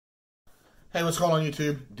Hey, what's going on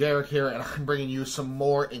YouTube? Derek here, and I'm bringing you some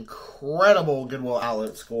more incredible Goodwill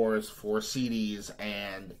Outlet scores for CDs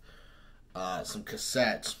and some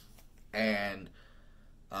cassettes. And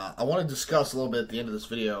I want to discuss a little bit at the end of this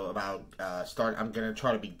video about I'm going to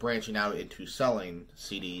try to be branching out into selling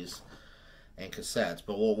CDs and cassettes,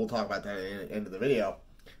 but we'll talk about that at the end of the video.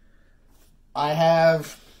 I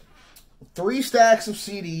have 3 stacks of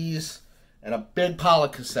CDs and a big pile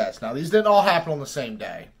of cassettes. Now, these didn't all happen on the same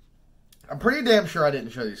day. I'm pretty damn sure I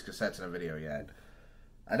didn't show these cassettes in a video yet.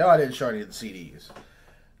 I know I didn't show any of the CDs.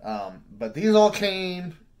 But these all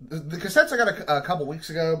came... The cassettes I got a couple weeks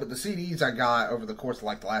ago, but the CDs I got over the course of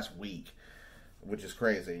like the last week, which is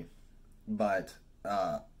crazy. But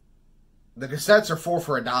the cassettes are 4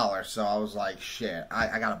 for $1, so I was like, shit,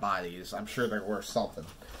 I gotta buy these. I'm sure they're worth something.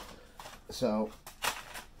 So,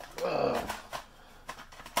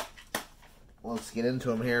 let's get into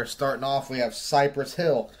them here. Starting off, we have Cypress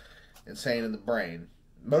Hill. Insane in the Brain.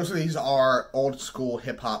 Most of these are old school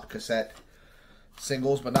hip hop cassette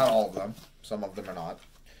singles, but not all of them. Some of them are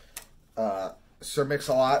not. Sir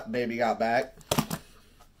Mix-a-Lot, Baby Got Back.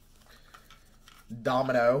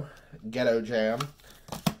 Domino, Ghetto Jam.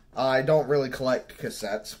 I don't really collect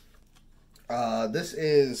cassettes. This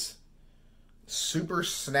is Super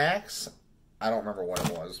Snacks. I don't remember what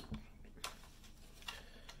it was.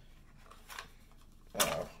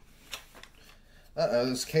 Uh-oh,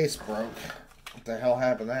 this case broke. What the hell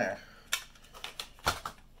happened there?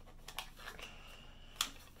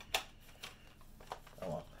 Oh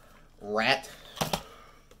well. Rat.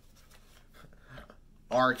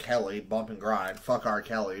 R. Kelly, Bump and Grind. Fuck R.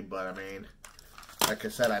 Kelly, but I mean, that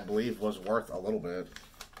cassette I believe was worth a little bit.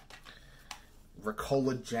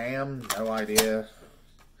 Ricola Jam, no idea.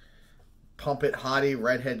 Pump It Hottie,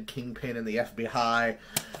 Redhead Kingpin in the FBI.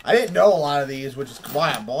 I didn't know a lot of these, which is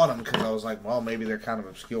why I bought them, because I was like, well, maybe they're kind of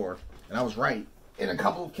obscure. And I was right in a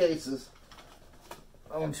couple of cases.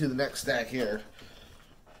 On to the next stack here.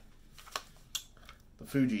 The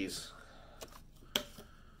Fugees.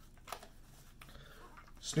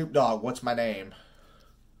 Snoop Dogg, What's My Name?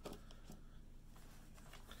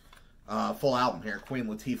 Full album here. Queen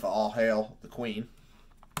Latifah, All Hail the Queen.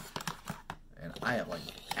 And I have, like,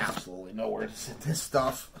 absolutely nowhere to sit this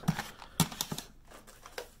stuff.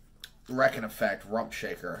 Wrecking Effect, Rump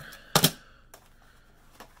Shaker.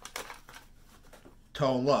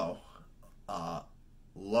 Tone Low.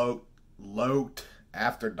 Loked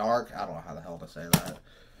After Dark. I don't know how the hell to say that.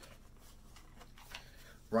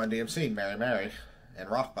 Run DMC, Mary Mary. And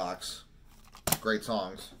Rockbox. Great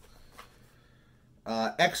songs.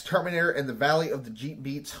 X-Terminator in the Valley of the Jeep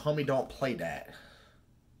Beats, Homie Don't Play Dat.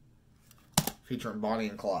 Featuring Bonnie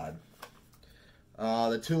and Clyde.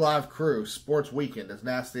 The 2 Live Crew, Sports Weekend, As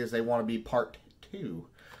Nasty As They Want to Be Part 2,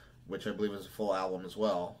 which I believe is a full album as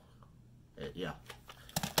well. Yeah.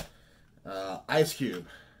 Ice Cube,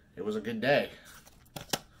 It Was a Good Day.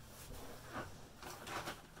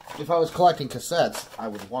 If I was collecting cassettes, I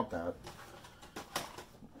would want that.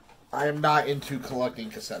 I am not into collecting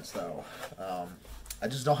cassettes, though. I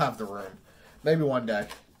just don't have the room. Maybe one day.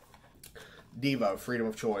 Devo, Freedom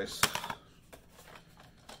of Choice.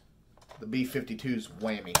 The B-52's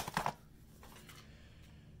Whammy.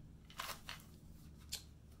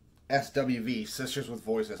 SWV, Sisters with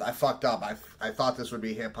Voices. I fucked up. I thought this would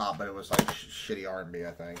be hip-hop, but it was like shitty R&B,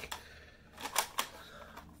 I think.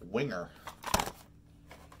 Winger.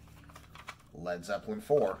 Led Zeppelin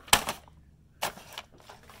 4.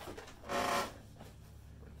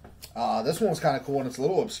 This one was kind of cool, and it's a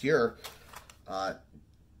little obscure.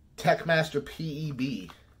 Techmaster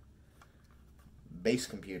PEB. Bass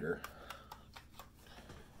Computer.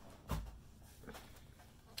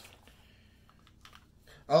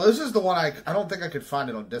 Oh, this is the one I don't think I could find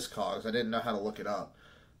it on Discogs. I didn't know how to look it up.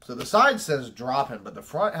 So the side says Droppin', but the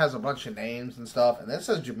front has a bunch of names and stuff. And then it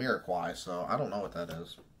says Jamiroquai, so I don't know what that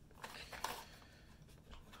is.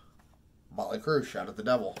 Motley Crue, Shout at the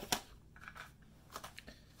Devil.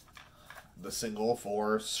 The single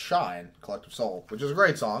for Shine, Collective Soul, which is a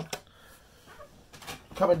great song.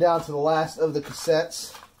 Coming down to the last of the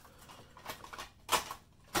cassettes.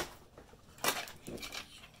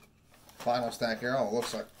 Final stack here. Oh, it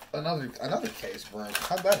looks like another case broke.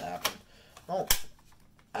 How'd that happen? Oh,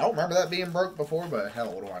 I don't remember that being broke before, but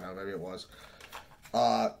hell, what do I know? Maybe it was.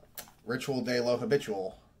 Ritual De Lo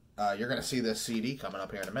Habitual. You're going to see this CD coming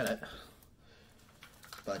up here in a minute.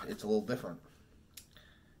 But it's a little different.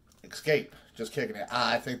 Escape. Just kicking it.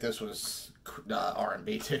 I think this was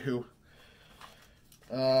R&B too.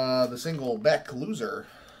 The single Beck Loser.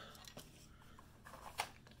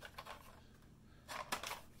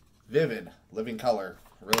 Vivid, Living Color.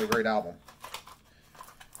 Really great album.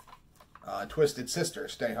 Twisted Sister,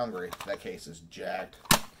 Stay Hungry. That case is jacked.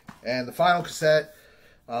 And the final cassette,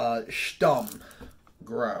 Stumm,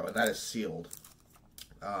 Grow, and that is sealed.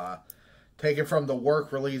 Taken from the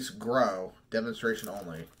work release Grow, demonstration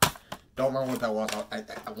only. Don't remember what that was.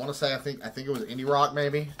 I want to say I think it was indie rock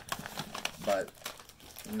maybe, but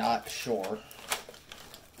not sure.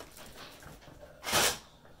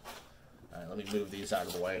 Alright, let me move these out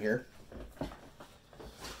of the way here.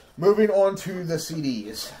 Moving on to the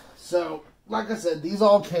CDs. So, like I said, these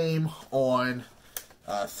all came on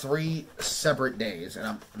 3 separate days, and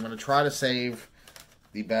I'm going to try to save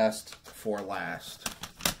the best for last.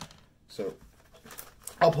 So,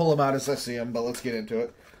 I'll pull them out as I see them, but let's get into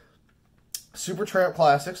it. Supertramp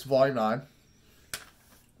Classics, Volume 9.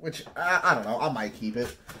 Which, I don't know, I might keep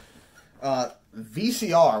it.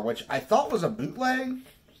 VCR, which I thought was a bootleg,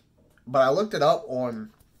 but I looked it up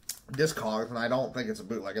on Discogs, and I don't think it's a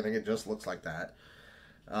bootleg. I think it just looks like that.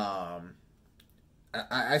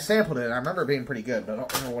 I sampled it, and I remember it being pretty good, but I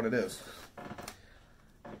don't remember what it is.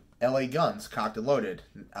 LA Guns, Cocked and Loaded.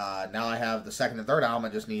 Now I have the second and third album.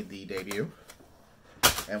 I just need the debut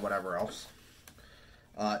and whatever else.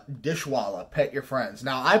 Dishwalla, Pet Your Friends.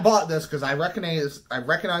 Now I bought this because I recognize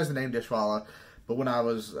the name Dishwalla, but when I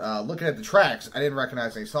was looking at the tracks, I didn't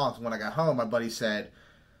recognize any songs. When I got home, my buddy said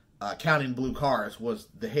Counting Blue Cars was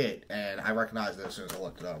the hit, and I recognized it as soon as I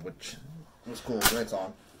looked it up, which was cool. Great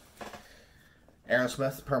song.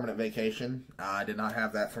 Aerosmith, Permanent Vacation. I did not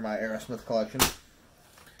have that for my Aerosmith collection.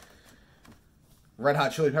 Red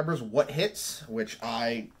Hot Chili Peppers, What Hits, which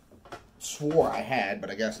I swore I had,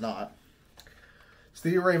 but I guess not.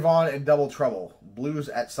 Stevie Ray Vaughan and Double Trouble, Blues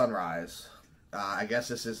at Sunrise. I guess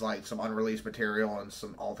this is like some unreleased material and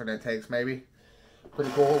some alternate takes, maybe.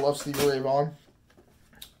 Pretty cool. Love Stevie Ray Vaughan.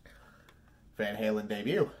 Van Halen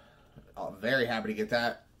debut. Very happy to get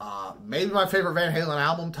that. Maybe my favorite Van Halen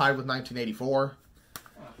album, tied with 1984.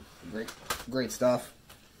 Great stuff.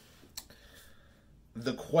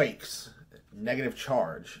 The Quakes, Negative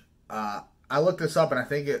Charge. I looked this up, and I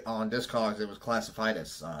think on Discogs it was classified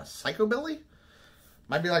as Psychobilly.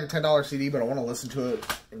 Might be like a $10 CD, but I want to listen to it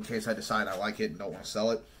in case I decide I like it and don't want to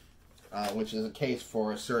sell it. Which is a case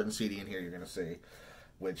for a certain CD in here you're going to see,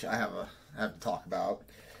 which I have to talk about.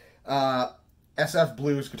 SF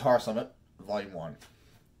Blues Guitar Summit, Volume 1.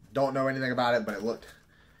 Don't know anything about it, but it looked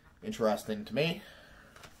interesting to me.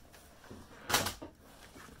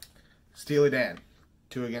 Steely Dan,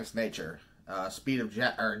 Two Against Nature.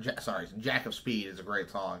 Jack of Speed is a great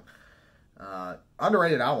song.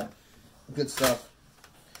 Underrated album. Good stuff.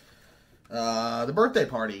 The Birthday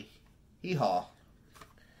Party, Hee Haw.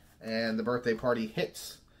 And The Birthday Party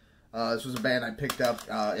Hits. This was a band I picked up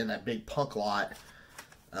in that big punk lot.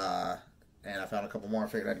 And I found a couple more. I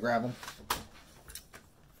figured I'd grab them.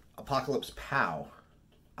 Apocalypse Pow.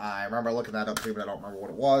 I remember looking that up too, but I don't remember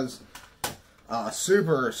what it was.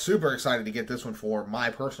 Super, super excited to get this one for my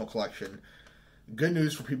personal collection. Good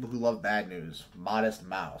news for people who love bad news. Modest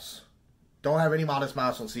Mouse. Don't have any Modest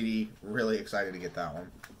Mouse on CD. Really excited to get that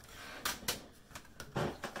one.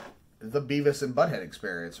 The Beavis and Butthead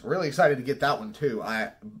Experience. Really excited to get that one too.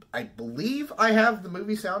 I believe I have the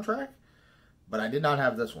movie soundtrack, but I did not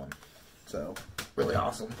have this one. So, really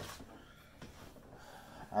awesome.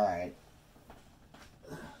 Alright.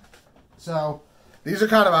 So, these are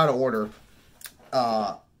kind of out of order.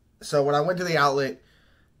 So when I went to the outlet,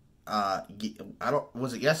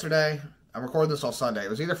 was it yesterday? I'm recording this on Sunday. It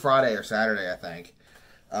was either Friday or Saturday, I think.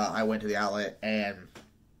 I went to the outlet, and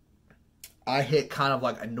I hit kind of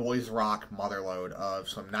like a noise rock motherload of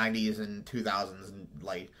some 90s and 2000s and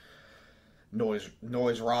like noise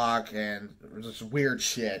rock and just weird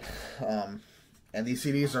shit. And these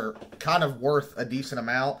CDs are kind of worth a decent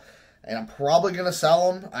amount, and I'm probably going to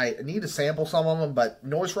sell them. I need to sample some of them, but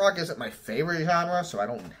noise rock isn't my favorite genre, so I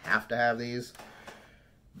don't have to have these.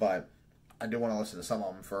 But I do want to listen to some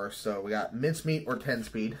of them first. So we got Mincemeat or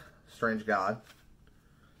 10-Speed, Strange God.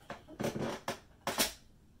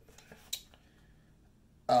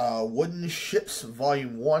 Wooden Ships,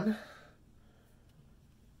 Volume 1.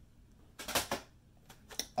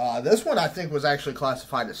 This one I think was actually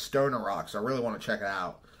classified as stoner rock, so I really want to check it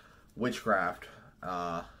out. Witchcraft.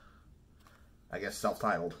 I guess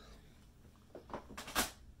self-titled.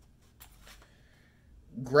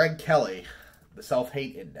 Greg Kelly, The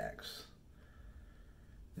Self-Hate Index.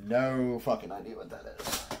 No fucking idea what that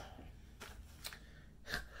is.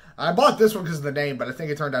 I bought this one because of the name, but I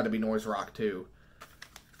think it turned out to be noise rock too.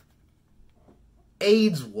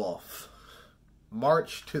 AIDS Wolf,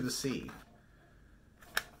 March to the Sea.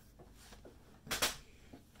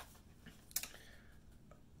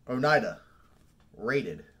 Oneida,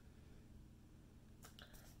 Rated.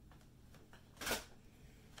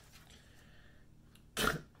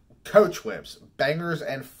 Coach Whips, Bangers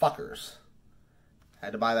and Fuckers.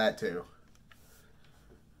 Had to buy that too.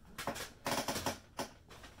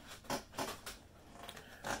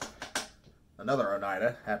 Another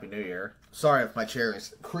Oneida. Happy New Year. Sorry if my chair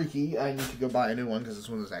is creaky. I need to go buy a new one because this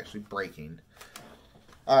one is actually breaking.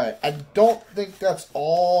 Alright, I don't think that's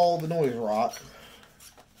all the Noise Rock.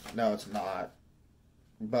 No, it's not.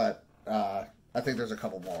 But, I think there's a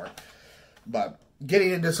couple more. But,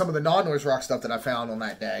 getting into some of the non-Noise Rock stuff that I found on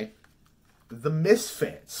that day. The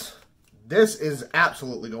Misfits. This is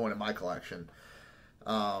absolutely going in my collection.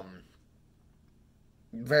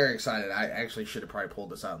 Very excited. I actually should have probably pulled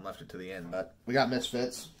this out and left it to the end. But, we got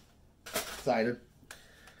Misfits. Excited.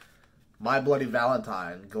 My Bloody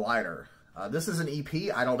Valentine, Glider. This is an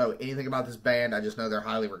EP. I don't know anything about this band. I just know they're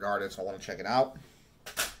highly regarded, so I want to check it out.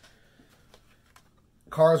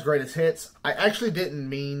 Car's Greatest Hits. I actually didn't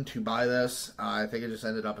mean to buy this. I think it just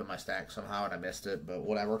ended up in my stack somehow, and I missed it, but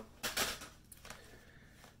whatever.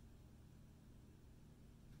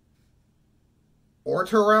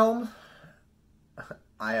 Orta Realm?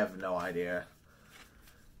 I have no idea.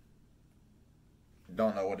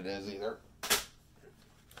 Don't know what it is either.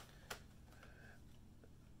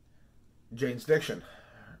 Jane's Diction,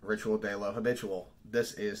 Ritual de lo Habitual.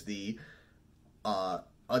 This is the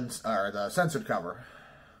the censored cover.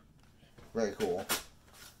 Very cool.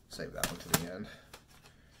 Save that one to the end.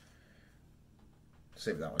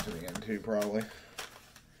 Save that one to the end too, probably.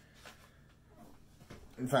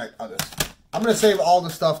 In fact, I'm gonna save all the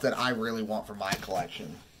stuff that I really want for my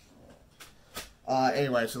collection.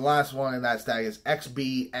 Anyway, so the last one in that stack is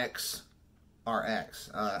XBXRX.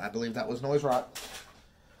 I believe that was Noise Rock.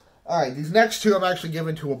 Alright, these next two I'm actually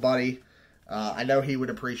giving to a buddy. I know he would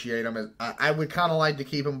appreciate them. I would kind of like to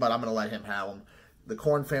keep them, but I'm going to let him have them. The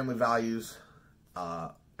Korn Family Values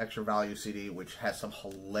Extra Value CD, which has some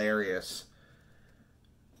hilarious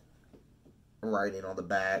writing on the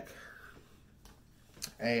back.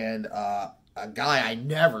 And a guy I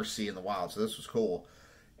never see in the wild, so this was cool.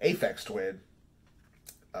 Aphex Twin.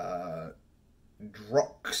 Drux.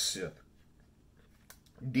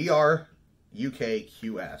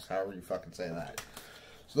 DRUKQS, however you fucking say that.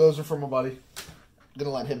 So those are from my buddy. I'm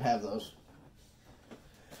gonna let him have those.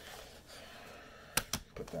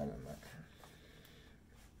 Put that in there.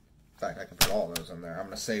 In fact, I can put all those in there. I'm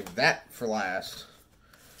gonna save that for last.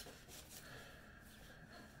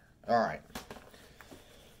 Alright.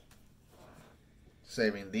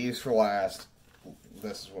 Saving these for last.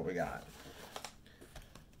 This is what we got.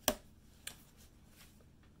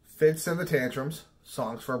 Fits and the Tantrums,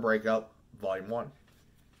 Songs for a Breakup, Volume 1.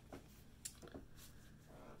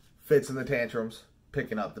 Fits and the Tantrums,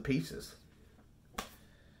 Picking Up the Pieces.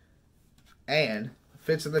 And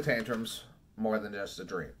Fits and the Tantrums, More Than Just a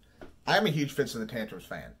Dream. I am a huge Fits and the Tantrums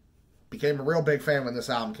fan. Became a real big fan when this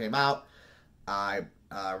album came out. I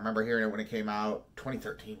remember hearing it when it came out,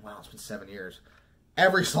 2013. Wow, it's been 7 years.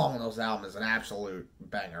 Every song on those albums is an absolute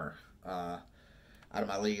banger. Out of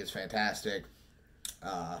My League is fantastic.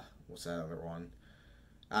 What's that other one?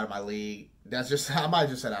 Out of My League. That's just, I might have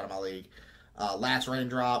just said Out of My League. Last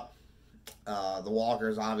Raindrop. The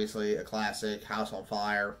Walkers, obviously, a classic. House on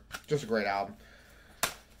Fire. Just a great album.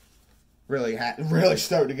 Really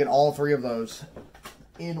stoked to get all three of those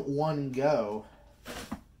in one go.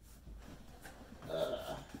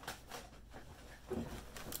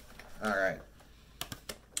 Alright.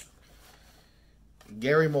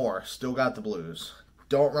 Gary Moore, Still Got the Blues.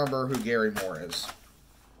 Don't remember who Gary Moore is.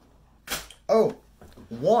 Oh,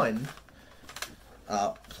 one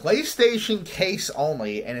PlayStation case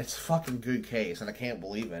only, and it's a fucking good case, and I can't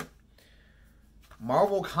believe it.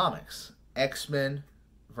 Marvel Comics, X-Men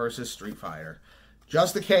versus Street Fighter.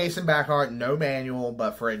 Just the case and back art, no manual,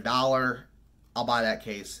 but for $1, I'll buy that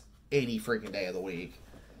case any freaking day of the week.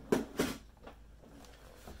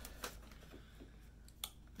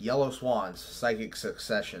 Yellow Swans, Psychic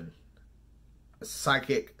Succession. I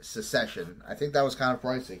think that was kind of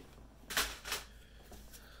pricey.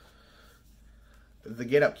 The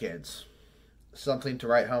Get Up Kids. Something to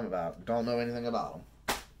Write Home About. Don't know anything about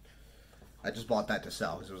them. I just bought that to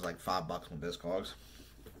sell because it was like $5 on Discogs.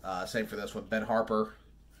 Same for this one. Ben Harper.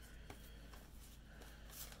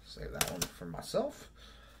 Save that one for myself.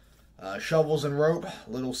 Shovels and Rope.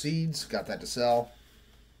 Little Seeds. Got that to sell.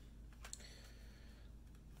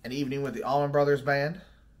 An Evening with the Allman Brothers Band.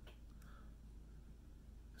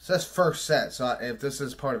 It says first set, so if this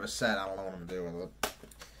is part of a set, I don't know what I'm going to do with it.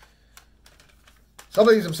 Some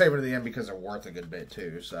of these I'm saving to the end because they're worth a good bit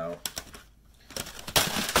too, so.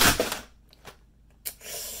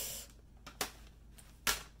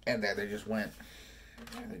 And there they just went.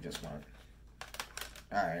 There they just went.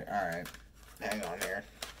 Alright. Hang on here.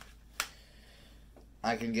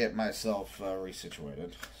 I can get myself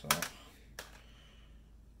resituated. So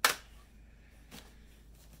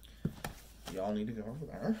y'all need to go over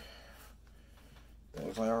there.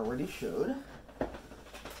 As I already showed.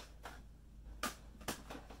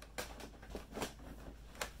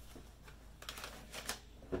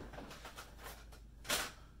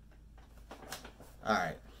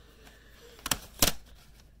 Alright.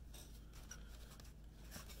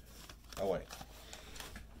 Oh, wait.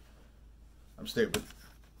 I'm stupid.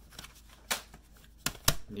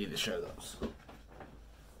 Need to show those.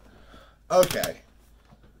 Okay.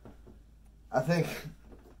 I think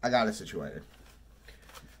I got it situated.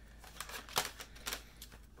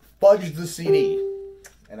 Fudge the CD.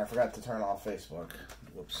 And I forgot to turn off Facebook.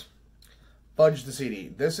 Whoops. Fudge the CD.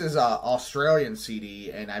 This is an Australian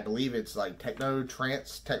CD, and I believe it's like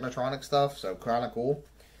technotronic stuff, so kind of cool.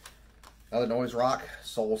 Another noise rock,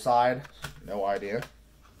 soul side, no idea.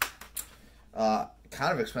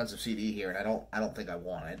 Kind of expensive CD here, and I don't think I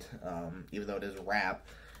want it, even though it is rap.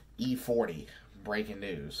 E40, breaking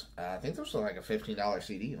news. I think there's like a $15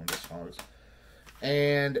 CD on Discogs.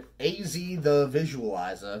 And AZ the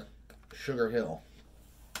Visualizer, Sugar Hill.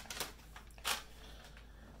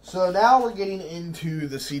 So now we're getting into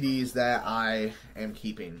the CDs that I am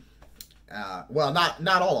keeping. Well,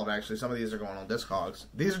 not all of them, actually. Some of these are going on Discogs.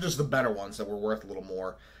 These are just the better ones that were worth a little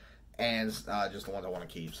more, and just the ones I want to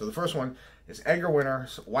keep. So the first one is Edgar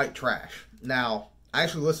Winter's White Trash. Now, I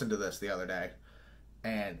actually listened to this the other day,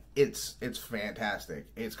 and it's fantastic.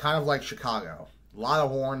 It's kind of like Chicago. A lot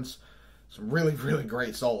of horns, some really, really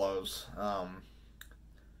great solos.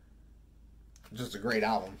 Just a great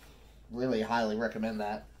album. Really highly recommend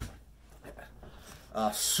that.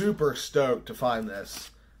 Super stoked to find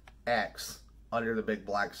this X, Under the Big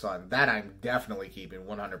Black Sun. That I'm definitely keeping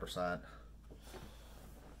 100%.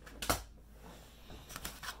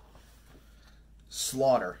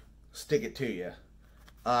 Slaughter, Stick It To You.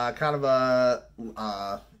 Kind of a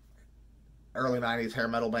early 90s hair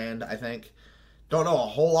metal band, I think. Don't know a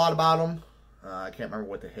whole lot about them. I can't remember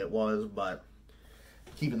what the hit was, but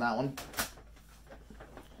keeping that one.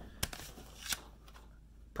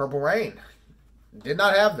 Purple Rain. Did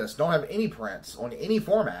not have this. Don't have any prints on any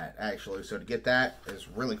format, actually. So to get that is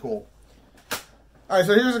really cool. Alright,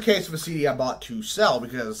 so here's a case of a CD I bought to sell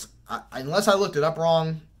because, unless I looked it up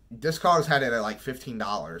wrong, Discogs had it at like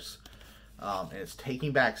 $15. And it's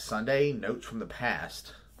Taking Back Sunday, Notes from the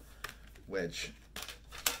Past, which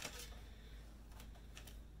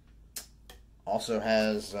also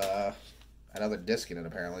has another disc in it,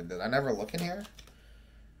 apparently. Did I never look in here?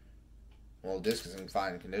 Well, the disc is in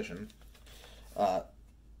fine condition.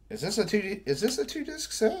 Is this a two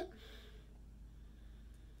disc set?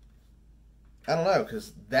 I don't know,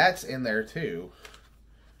 because that's in there too.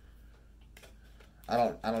 I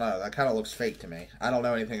don't know. That kind of looks fake to me. I don't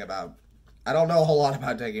know anything about. I don't know a whole lot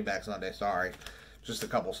about Taking Back Sunday. Sorry, just a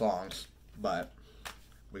couple songs, but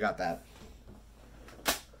we got that.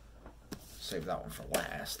 Save that one for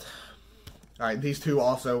last. All right, these two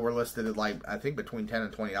also were listed at like I think between $10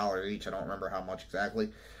 and $20 each. I don't remember how much exactly.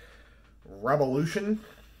 Revolution,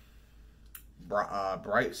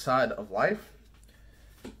 Bright Side of Life,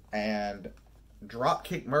 and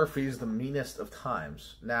Dropkick Murphys, The Meanest of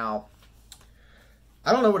Times. Now,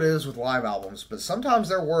 I don't know what it is with live albums, but sometimes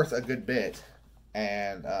they're worth a good bit,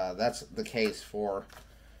 and that's the case for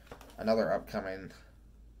another upcoming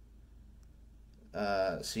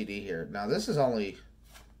CD here. Now, this is only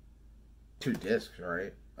 2 discs,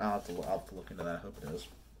 right? I'll have to look into that. I hope it is.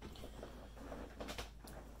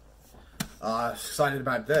 Excited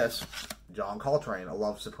about this. John Coltrane, A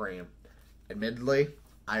Love Supreme. Admittedly,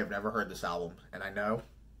 I have never heard this album, and I know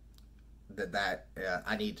that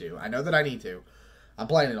I need to. I know that I need to. I'm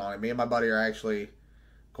planning on it. Me and my buddy are actually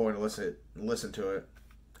going to listen to it,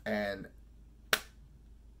 and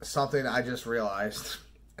something I just realized,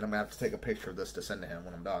 and I'm going to have to take a picture of this to send to him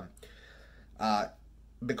when I'm done.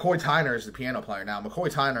 McCoy Tyner is the piano player. Now,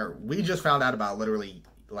 McCoy Tyner, we just found out about literally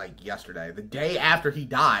like yesterday, the day after he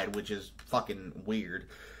died, which is fucking weird.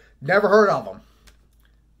 Never heard of him.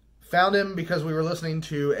 Found him because we were listening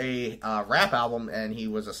to a rap album, and he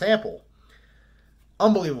was a sample.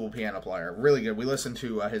 Unbelievable piano player, really good. We listened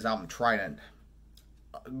to his album Trident.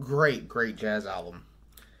 Great jazz album.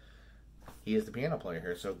 He is the piano player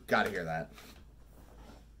here, so gotta hear that.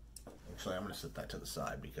 Actually, I'm gonna set that to the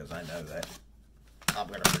side because I know that I'm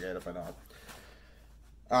gonna forget if I don't.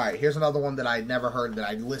 Alright, here's another one that I never heard that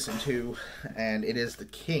I listened to, and it is the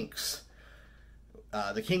Kinks.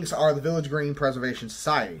 The Kinks are the Village Green Preservation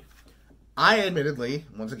Society. I admittedly,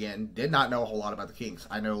 once again, did not know a whole lot about the Kinks.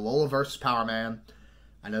 I know Lola versus Power Man.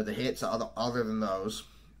 I know the hits other than those.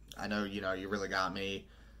 I know, you know, You Really Got Me,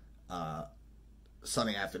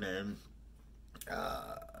 Sunny Afternoon,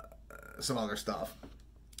 some other stuff.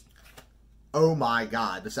 Oh my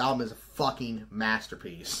god, this album is a fucking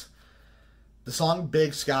masterpiece. The song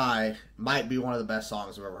Big Sky might be one of the best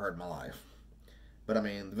songs I've ever heard in my life. But I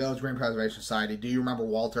mean, the Village Green Preservation Society, Do You Remember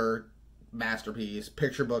Walter? Masterpiece.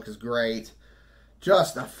 Picture Book is great.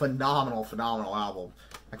 Just a phenomenal, phenomenal album.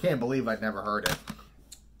 I can't believe I'd never heard it.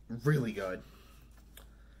 Really good.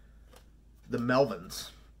 The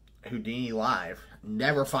Melvins, Houdini Live.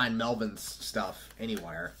 Never find Melvins stuff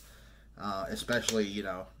anywhere. Especially, you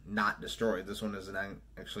know, not destroyed. This one is in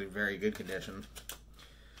actually very good condition.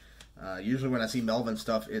 Usually when I see Melvin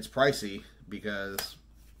stuff, it's pricey because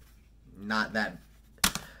not that...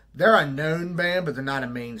 They're a known band, but they're not a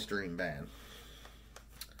mainstream band.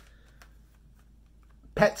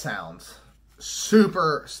 Pet Sounds.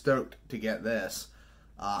 Super stoked to get this.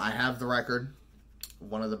 I have the record.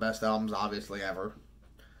 One of the best albums, obviously, ever.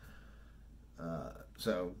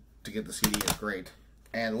 So, to get the CD is great.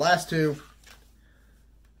 And the last two,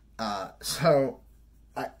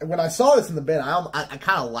 when I saw this in the bin, I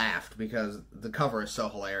kind of laughed because the cover is so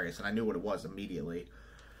hilarious, and I knew what it was immediately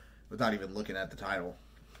without even looking at the title.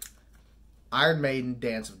 Iron Maiden,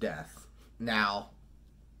 Dance of Death. Now,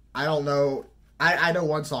 I don't know, I know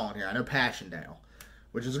one song here. I know Passchendaele,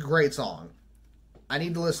 which is a great song. I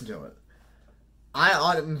need to listen to it. I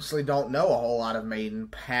honestly don't know a whole lot of Maiden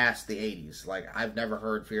past the 80s. Like, I've never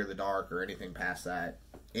heard Fear the Dark or anything past that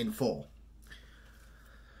in full.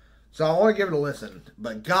 So I want to give it a listen.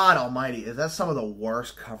 But God almighty, is that some of the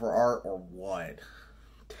worst cover art or what?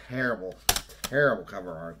 Terrible, terrible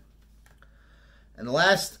cover art. And the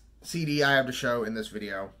last CD I have to show in this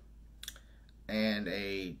video, and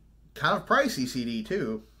a kind of pricey CD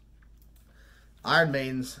too, Iron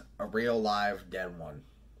Maiden's A Real Live Dead One,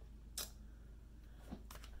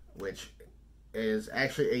 which is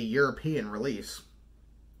actually a European release.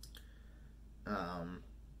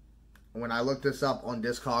 When I looked this up on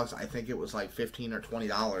Discogs, I think it was like $15 or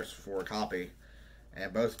 $20 for a copy.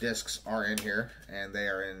 And both discs are in here, and they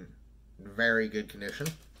are in very good condition.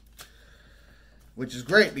 Which is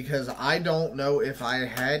great, because I don't know if I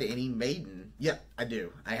had any Maiden. Yep, I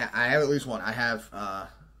do. I have at least one. I have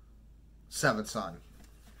Seventh Son.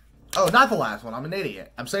 Oh, not the last one. I'm an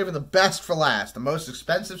idiot. I'm saving the best for last. The most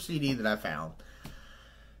expensive CD that I found.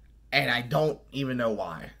 And I don't even know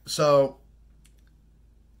why. So,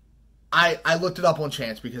 I looked it up on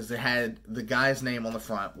chance because they had the guy's name on the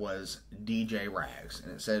front was DJ Rags.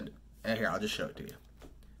 And it said, and here, I'll just show it to you.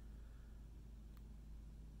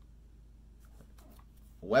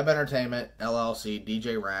 Web Entertainment, LLC,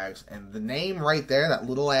 DJ Rags. And the name right there, that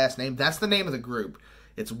little ass name, that's the name of the group.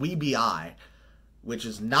 It's WeBI, which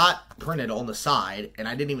is not printed on the side, and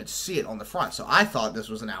I didn't even see it on the front. So I thought this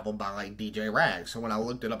was an album by, like, DJ Rags. So when I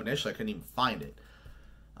looked it up initially, I couldn't even find it.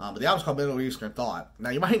 But the album's called Middle Eastern Thought. Now,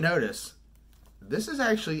 you might notice, this is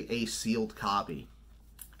actually a sealed copy.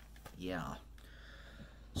 Yeah.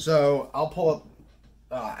 So, I'll pull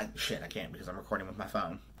up... shit, I can't because I'm recording with my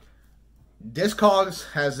phone.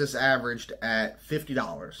 Discogs has this averaged at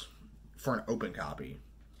 $50 for an open copy.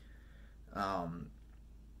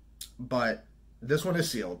 But this one is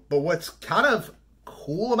sealed. But what's kind of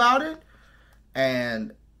cool about it,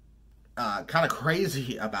 and kind of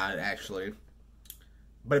crazy about it, actually,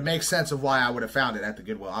 but it makes sense of why I would have found it at the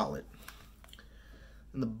Goodwill outlet.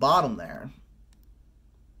 In the bottom there,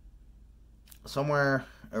 somewhere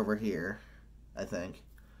over here, I think.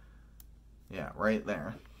 Yeah, right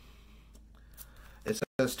there. It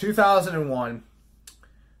says 2001,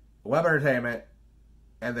 Web Entertainment,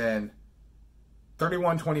 and then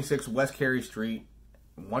 3126 West Carey Street,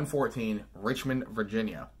 114, Richmond,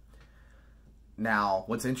 Virginia. Now,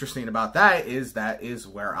 what's interesting about that is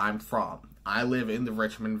where I'm from. I live in the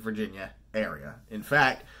Richmond, Virginia area. In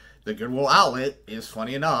fact, the Goodwill outlet is,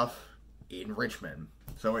 funny enough, in Richmond.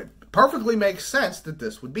 So it perfectly makes sense that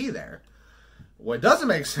this would be there. What doesn't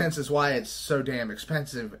make sense is why it's so damn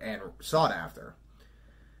expensive and sought after.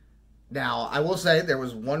 Now, I will say there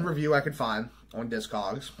was one review I could find on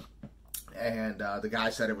Discogs, and the guy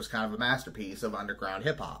said it was kind of a masterpiece of underground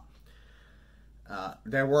hip-hop.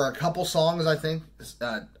 There were a couple songs, I think,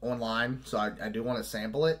 online, so I do want to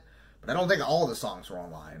sample it. But I don't think all the songs were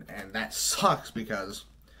online, and that sucks because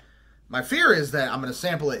my fear is that I'm going to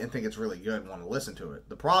sample it and think it's really good and want to listen to it.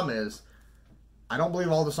 The problem is, I don't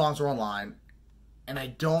believe all the songs are online, and I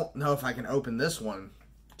don't know if I can open this one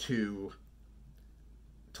to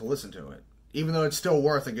listen to it, even though it's still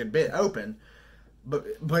worth a good bit open. But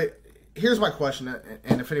here's my question,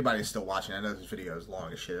 and if anybody's still watching, I know this video is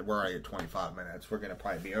long as shit. We're already at 25 minutes. We're going to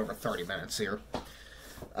probably be over 30 minutes here.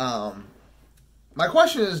 My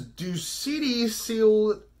question is, do CDs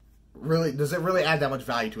sealed really, does it really add that much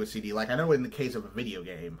value to a CD? Like, I know in the case of a video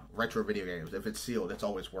game, retro video games, if it's sealed, it's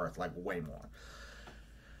always worth, like, way more.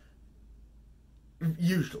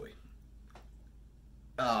 Usually.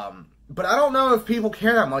 But I don't know if people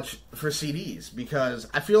care that much for CDs, because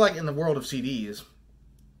I feel like in the world of CDs,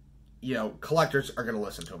 you know, collectors are going to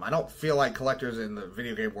listen to them. I don't feel like collectors in the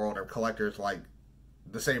video game world are collectors like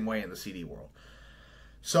the same way in the CD world.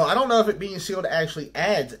 So I don't know if it being sealed actually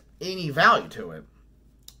adds any value to it.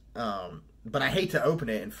 But I hate to open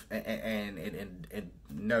it and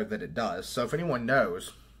know that it does. So if anyone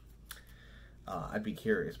knows, I'd be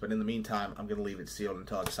curious. But in the meantime, I'm going to leave it sealed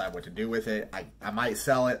until I decide what to do with it. I might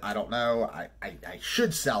sell it. I don't know. I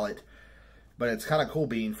should sell it. But it's kind of cool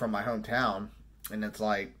being from my hometown. And it's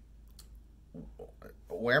like,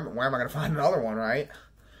 where am I going to find another one, right?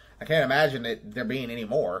 I can't imagine there being any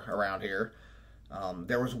more around here.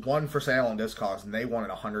 There was one for sale on Discogs, and they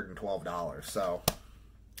wanted $112. So,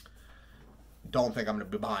 don't think I'm going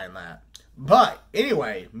to be buying that. But,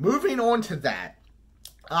 anyway, moving on to that.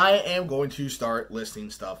 I am going to start listing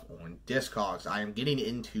stuff on Discogs. I am getting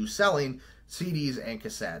into selling CDs and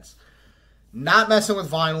cassettes. Not messing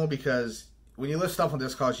with vinyl, because when you list stuff on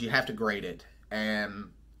Discogs, you have to grade it.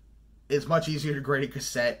 And it's much easier to grade a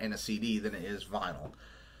cassette and a CD than it is vinyl.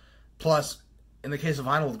 Plus, in the case of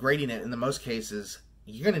vinyl, with grading it, in the most cases,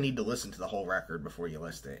 you're going to need to listen to the whole record before you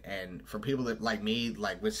list it. And for people that, like me,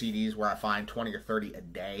 like with CDs where I find 20 or 30 a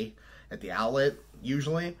day at the outlet,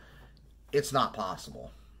 usually, it's not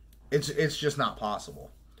possible. It's just not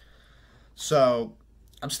possible. So,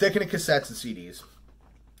 I'm sticking to cassettes and CDs.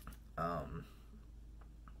 I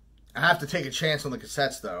have to take a chance on the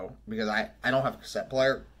cassettes, though, because I don't have a cassette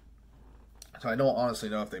player. So I don't honestly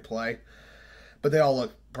know if they play. But they all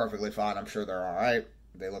look perfectly fine. I'm sure they're alright.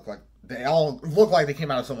 They all look like they came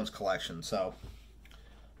out of someone's collection. So,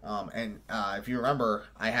 if you remember,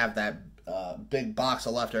 I have that big box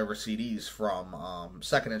of leftover CDs from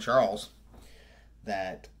Second and Charles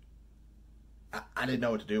that I didn't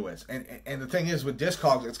know what to do with. And the thing is, with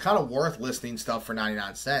Discogs, it's kind of worth listing stuff for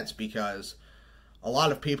 99 cents, because a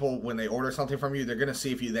lot of people, when they order something from you, they're going to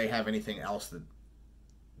see if they have anything else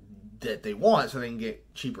that they want, so they can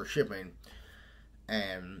get cheaper shipping.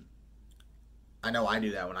 And I know I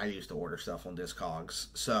do that when I used to order stuff on Discogs.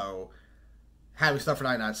 So, having stuff for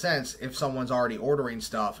 99 cents, if someone's already ordering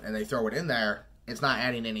stuff and they throw it in there, it's not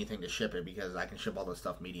adding anything to ship it, because I can ship all this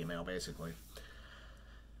stuff media mail, basically.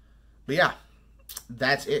 But yeah,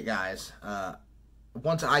 that's it, guys.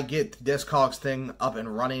 Once I get the Discogs thing up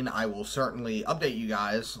and running, I will certainly update you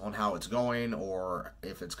guys on how it's going, or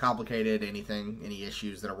if it's complicated, any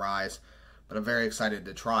issues that arise. But I'm very excited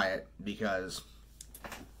to try it, because,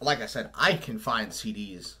 like I said, I can find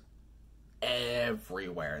CDs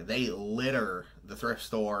everywhere. They litter the thrift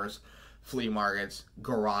stores, flea markets,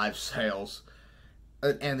 garage sales,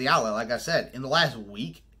 and the outlet. Like I said, in the last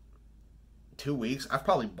week, 2 weeks, I've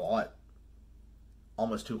probably bought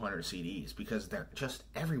almost 200 CDs, because they're just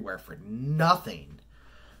everywhere for nothing.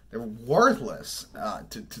 They're worthless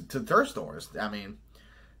to thrift stores. I mean,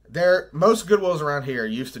 most Goodwills around here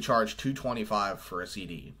used to charge $2.25 for a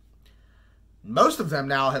CD. Most of them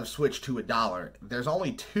now have switched to $1. There's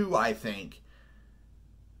only two, I think.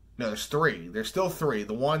 No, there's three. There's still three.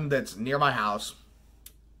 The one that's near my house,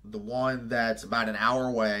 the one that's about an hour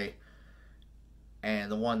away,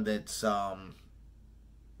 and the one that's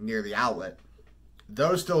near the outlet.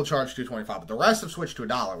 Those still charge $2.25, but the rest have switched to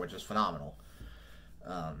 $1, which is phenomenal.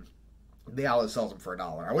 The outlet sells them for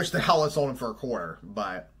 $1. I wish the outlet sold them for $0.25,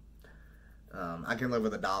 but I can live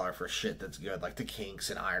with $1 for shit that's good, like the Kinks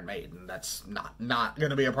and Iron Maiden. That's not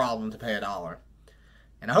going to be a problem to pay $1.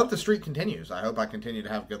 And I hope the streak continues. I hope I continue to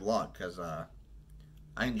have good luck, because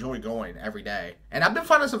I enjoy going every day. And I've been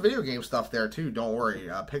finding some video game stuff there too. Don't worry,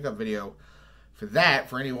 pickup video for that.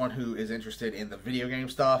 For anyone who is interested in the video game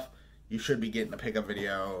stuff, you should be getting a pickup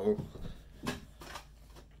video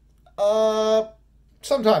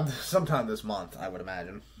sometime this month, I would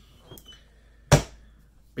imagine. But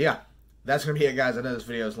yeah, that's going to be it, guys. I know this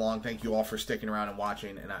video is long. Thank you all for sticking around and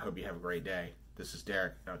watching, and I hope you have a great day. This is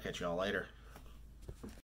Derek, and I'll catch you all later.